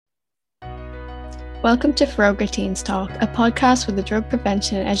Welcome to Foróige Teens Talk, a podcast with the Drug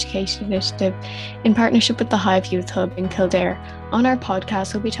Prevention and Education Initiative in partnership with the Hive Youth Hub in Kildare. On our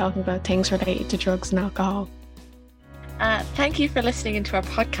podcast, we'll be talking about things related to drugs and alcohol. Thank you for listening into our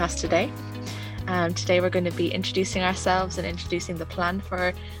podcast today. Today we're going to be introducing ourselves and introducing the plan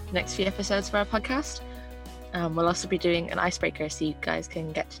for the next few episodes of our podcast. We'll also be doing an icebreaker so you guys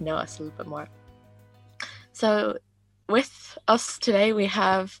can get to know us a little bit more. So with us today we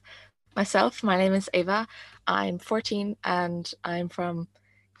have myself. My name is Ava. I'm 14 and I'm from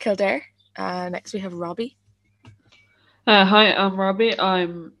Kildare. Next we have Robbie. Hi, I'm Robbie.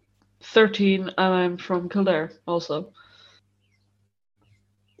 I'm 13 and I'm from Kildare also.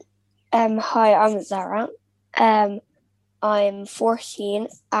 Hi, I'm Zara. I'm 14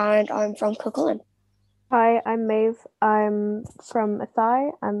 and I'm from Co Kildare. Hi, I'm Maeve. I'm from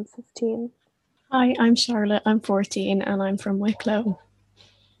Athy. I'm 15. Hi, I'm Charlotte. I'm 14 and I'm from Wicklow.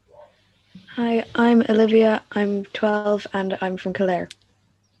 Hi, I'm Olivia. I'm 12 and I'm from Kildare.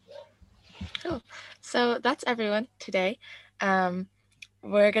 Cool. So that's everyone today.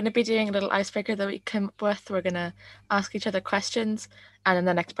 We're going to be doing a little icebreaker that we came up with. We're going to ask each other questions and then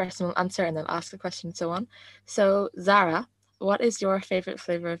the next person will answer and then ask the question and so on. So Zara, what is your favourite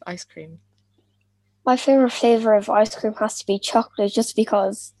flavour of ice cream? My favourite flavour of ice cream has to be chocolate just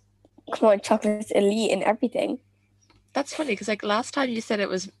because, come on, chocolate's elite in everything. That's funny because last time you said it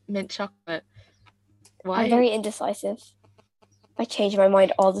was mint chocolate. Why? I'm very indecisive. I change my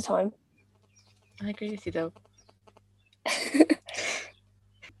mind all the time. I agree with you though.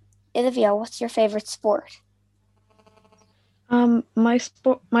 Olivia, what's your favourite sport?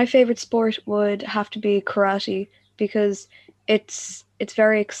 My favorite sport would have to be karate because it's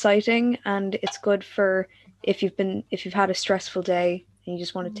very exciting and it's good for if you've had a stressful day and you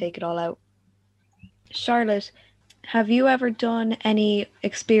just want to take it all out. Charlotte, have you ever done any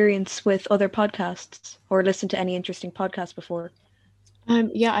experience with other podcasts or listened to any interesting podcasts before?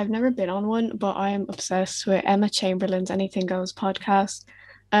 Yeah, I've never been on one, but I'm obsessed with Emma Chamberlain's Anything Goes podcast.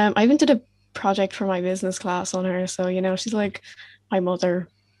 I even did a project for my business class on her, so she's like my mother.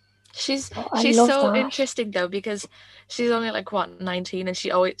 She's so interesting though because she's only 19 and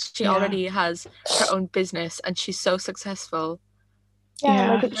she already has her own business and she's so successful.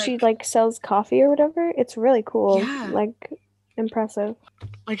 Yeah. She sells coffee or whatever. It's really cool. Yeah. Impressive.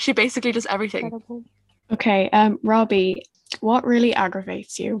 She basically does everything. Incredible. Okay, Robbie, what really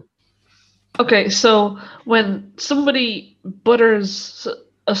aggravates you? Okay, so when somebody butters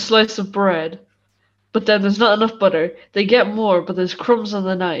a slice of bread, but then there's not enough butter, they get more, but there's crumbs on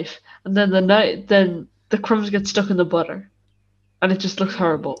the knife, and then the crumbs get stuck in the butter, and it just looks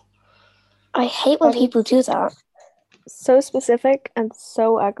horrible. I hate when people do that. So specific and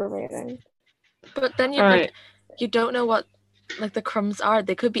so aggravating. But then you don't know what the crumbs are.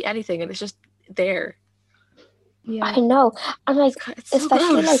 They could be anything, and it's just there. Yeah, I know. And it's so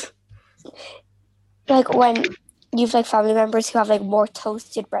especially gross. When you've family members who have more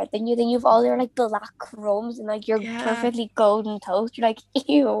toasted bread than you, then you've all their black crumbs and your perfectly golden toast. You're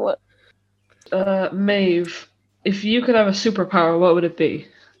ew. Maeve, if you could have a superpower, what would it be?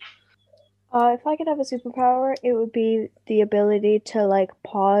 If I could have a superpower, it would be the ability to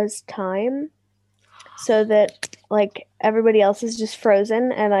pause time so that everybody else is just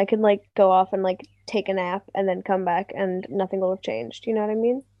frozen and I can go off and take a nap and then come back and nothing will have changed. You know what I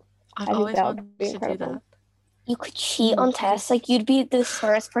mean? I think that would be incredible. Do that. You could cheat on tests. You'd be the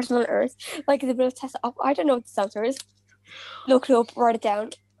smartest person on earth. The bit of test up. I don't know what the answer is. Look it up, write it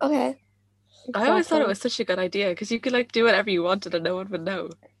down. Okay. Exactly. I always thought it was such a good idea because you could do whatever you wanted and no one would know.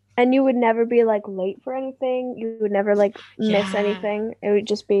 And you would never be late for anything. You would never miss anything. It would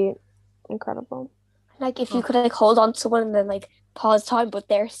just be incredible. If you could hold on to someone and then pause time, but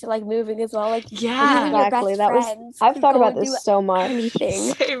they're still moving as well. Yeah, exactly. I've thought about this so much.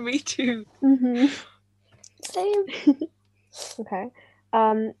 Anything. Same, me too. Mm-hmm. Same. Okay.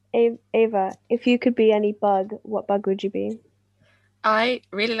 Ava, if you could be any bug, what bug would you be? I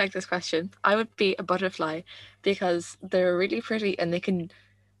really like this question. I would be a butterfly because they're really pretty and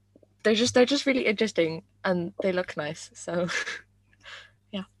they're just really interesting and they look nice. So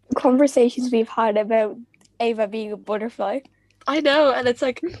yeah. Conversations we've had about Ava being a butterfly. I know, and it's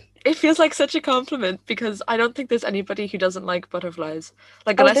it feels like such a compliment because I don't think there's anybody who doesn't like butterflies.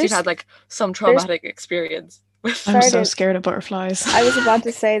 Unless you've had some traumatic experience. I'm so scared of butterflies. I was about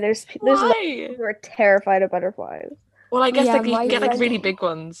to say there's people who are terrified of butterflies. Well, I guess you can get really big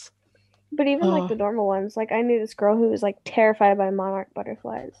ones. But even the normal ones, I knew this girl who was terrified by monarch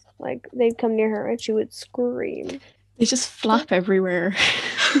butterflies. They'd come near her and she would scream. They just flap everywhere.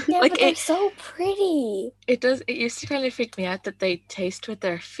 Yeah, but they're so pretty. It used to kind of freak me out that they taste with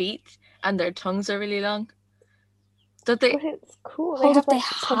their feet and their tongues are really long. Don't they? But it's cool. Hold up, they like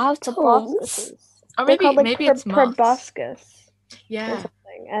have tongues? proboscises. Or They're called like maybe it's moths. proboscis or Yeah,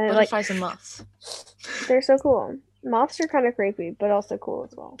 something. And butterflies and moths. they're so cool. Moths are kind of creepy, but also cool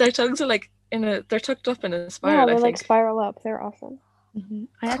as well. Their tongues are like they're tucked up in a Yeah, spiral. they I like think. spiral up. They're awesome.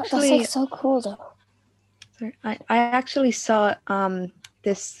 That's like so cool though. I actually saw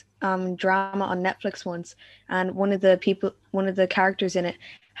this drama on Netflix once, and one of the characters in it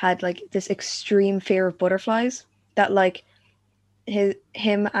had like this extreme fear of butterflies that like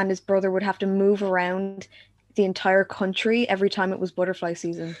him and his brother would have to move around the entire country every time it was butterfly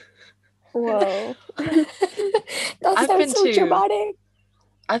season. Whoa. That sounds so dramatic.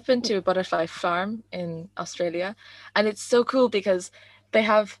 I've been to a butterfly farm in Australia, and it's so cool because they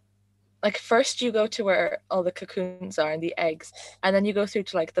have, like, first you go to where all the cocoons are and the eggs, and then you go through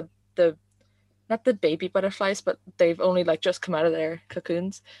to like the not the baby butterflies, but they've only like just come out of their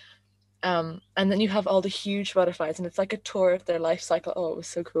cocoons. And then you have all the huge butterflies, and it's like a tour of their life cycle. Oh, it was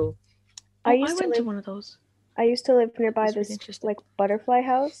so cool. I went to one of those. I used to live nearby It's really this interesting. like butterfly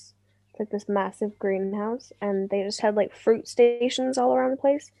house. It's like this massive greenhouse, and they just had like fruit stations all around the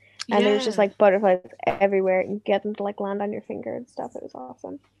place. And there was just like butterflies everywhere. You get them to like land on your finger and stuff. It was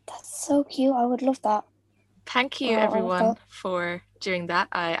awesome. That's so cute. I would love that. Thank you, everyone, for doing that.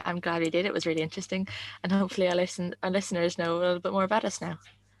 I'm glad we did. It was really interesting, and hopefully our listeners know a little bit more about us now.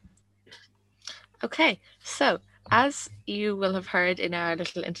 Okay, so as you will have heard in our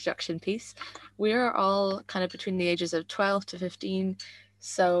little introduction piece, we are all kind of between the ages of 12 to 15.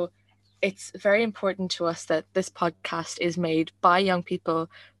 So it's very important to us that this podcast is made by young people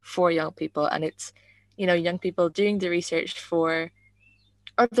for young people. And it's, young people doing the research for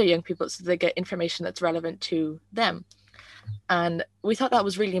other young people so they get information that's relevant to them. And we thought that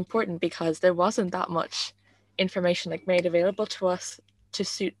was really important because there wasn't that much information like made available to us to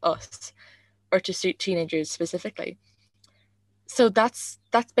suit us or to suit teenagers specifically. So that's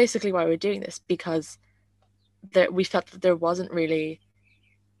basically why we're doing this, because we felt that there wasn't really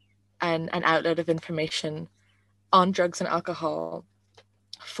an outlet of information on drugs and alcohol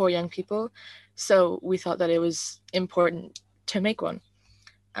for young people. So we thought that it was important to make one.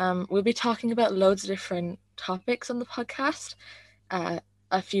 We'll be talking about loads of different topics on the podcast.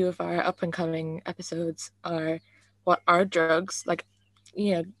 A few of our up and coming episodes are what are drugs, like,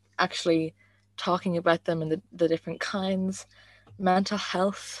 actually talking about them and the different kinds, mental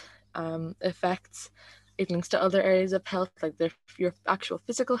health effects. It links to other areas of health, like your actual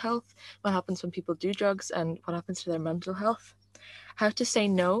physical health, what happens when people do drugs, and what happens to their mental health. How to say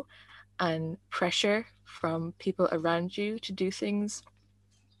no and pressure from people around you to do things.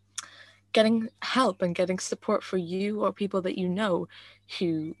 Getting help and getting support for you or people that you know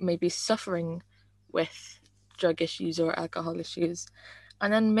who may be suffering with drug issues or alcohol issues.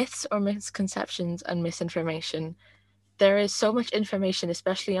 And then myths or misconceptions and misinformation. There is so much information,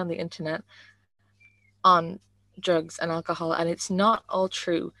 especially on the internet, on drugs and alcohol, and it's not all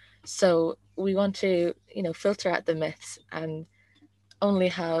true. So we want to, filter out the myths and only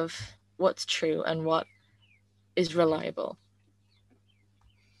have what's true and what is reliable.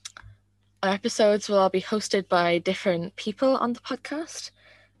 Our episodes will all be hosted by different people on the podcast.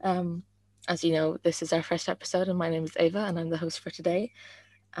 As you know, this is our first episode, and my name is Ava, and I'm the host for today.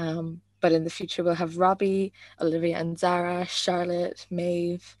 But in the future, we'll have Robbie, Olivia and Zara, Charlotte,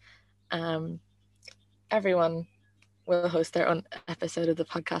 Maeve. Everyone will host their own episode of the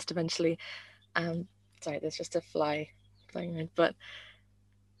podcast eventually. Sorry, there's just a fly flying around. But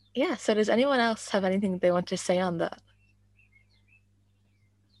yeah, so does anyone else have anything they want to say on that?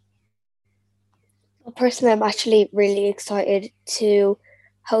 Well, personally, I'm actually really excited to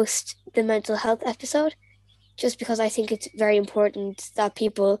host the mental health episode, just because I think it's very important that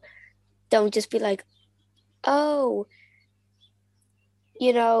people don't just be like, oh,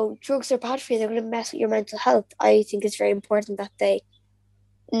 drugs are bad for you, they're going to mess with your mental health. I think it's very important that they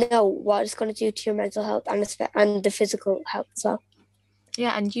know what it's going to do to your mental health and the physical health as well.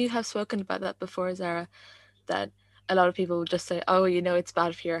 Yeah, and you have spoken about that before, Zara, that a lot of people would just say, oh, it's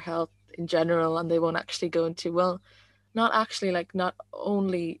bad for your health in general, and they won't actually go into, well, not actually, like, not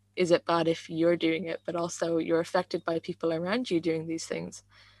only is it bad if you're doing it, but also you're affected by people around you doing these things.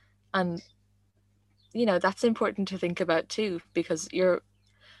 And, that's important to think about too, because you're,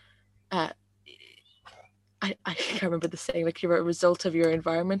 I can't remember the saying, like you're a result of your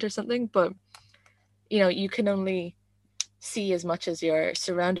environment or something, but, you can only see as much as you're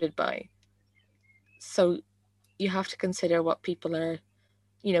surrounded by. So you have to consider what people are,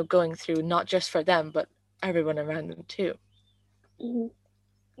 going through, not just for them, but everyone around them too. Mm-hmm.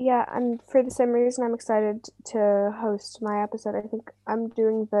 Yeah, and for the same reason, I'm excited to host my episode. I think I'm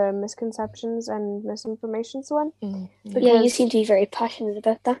doing the misconceptions and misinformations one. Yeah, you seem to be very passionate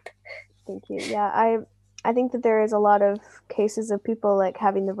about that. Thank you. Yeah, I think that there is a lot of cases of people like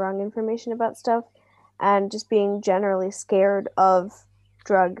having the wrong information about stuff and just being generally scared of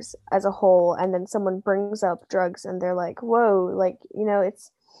drugs as a whole, and then someone brings up drugs and they're like, whoa, like,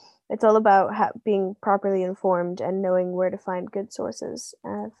 it's all about being properly informed and knowing where to find good sources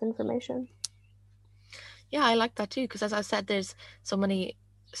of information. Yeah, I like that too, because as I said, there's so many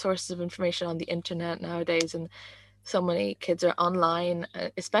sources of information on the internet nowadays, and so many kids are online,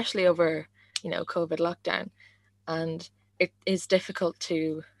 especially over, COVID lockdown, and it is difficult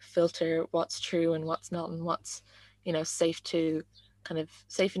to filter what's true and what's not, and what's, safe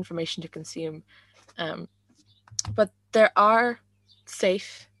information to consume. But there are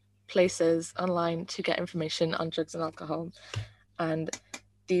safe places online to get information on drugs and alcohol, and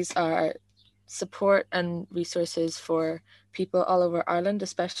these are support and resources for people all over Ireland,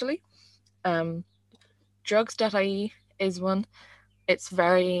 especially. Drugs.ie is one. It's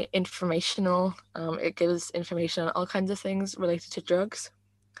very informational. It gives information on all kinds of things related to drugs.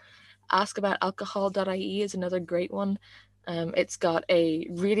 Askaboutalcohol.ie is another great one. It's got a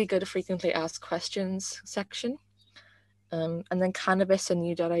really good frequently asked questions section. And then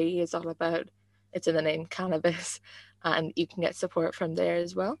cannabisandU.ie is all about, it's in the name, cannabis, and you can get support from there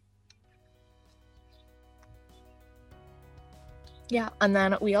as well. Yeah, and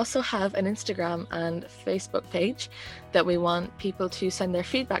then we also have an Instagram and Facebook page that we want people to send their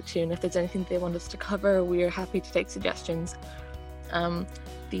feedback to, and if there's anything they want us to cover, we are happy to take suggestions.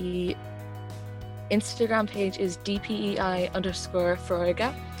 The Instagram page is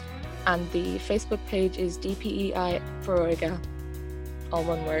DPEI_Foróige, and the Facebook page is DPEI Foróige, all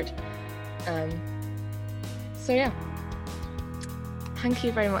one word. So yeah, thank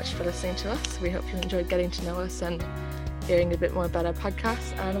you very much for listening to us. We hope you enjoyed getting to know us and hearing a bit more about our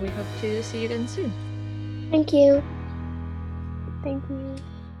podcast, and we hope to see you again soon. Thank you. Thank you.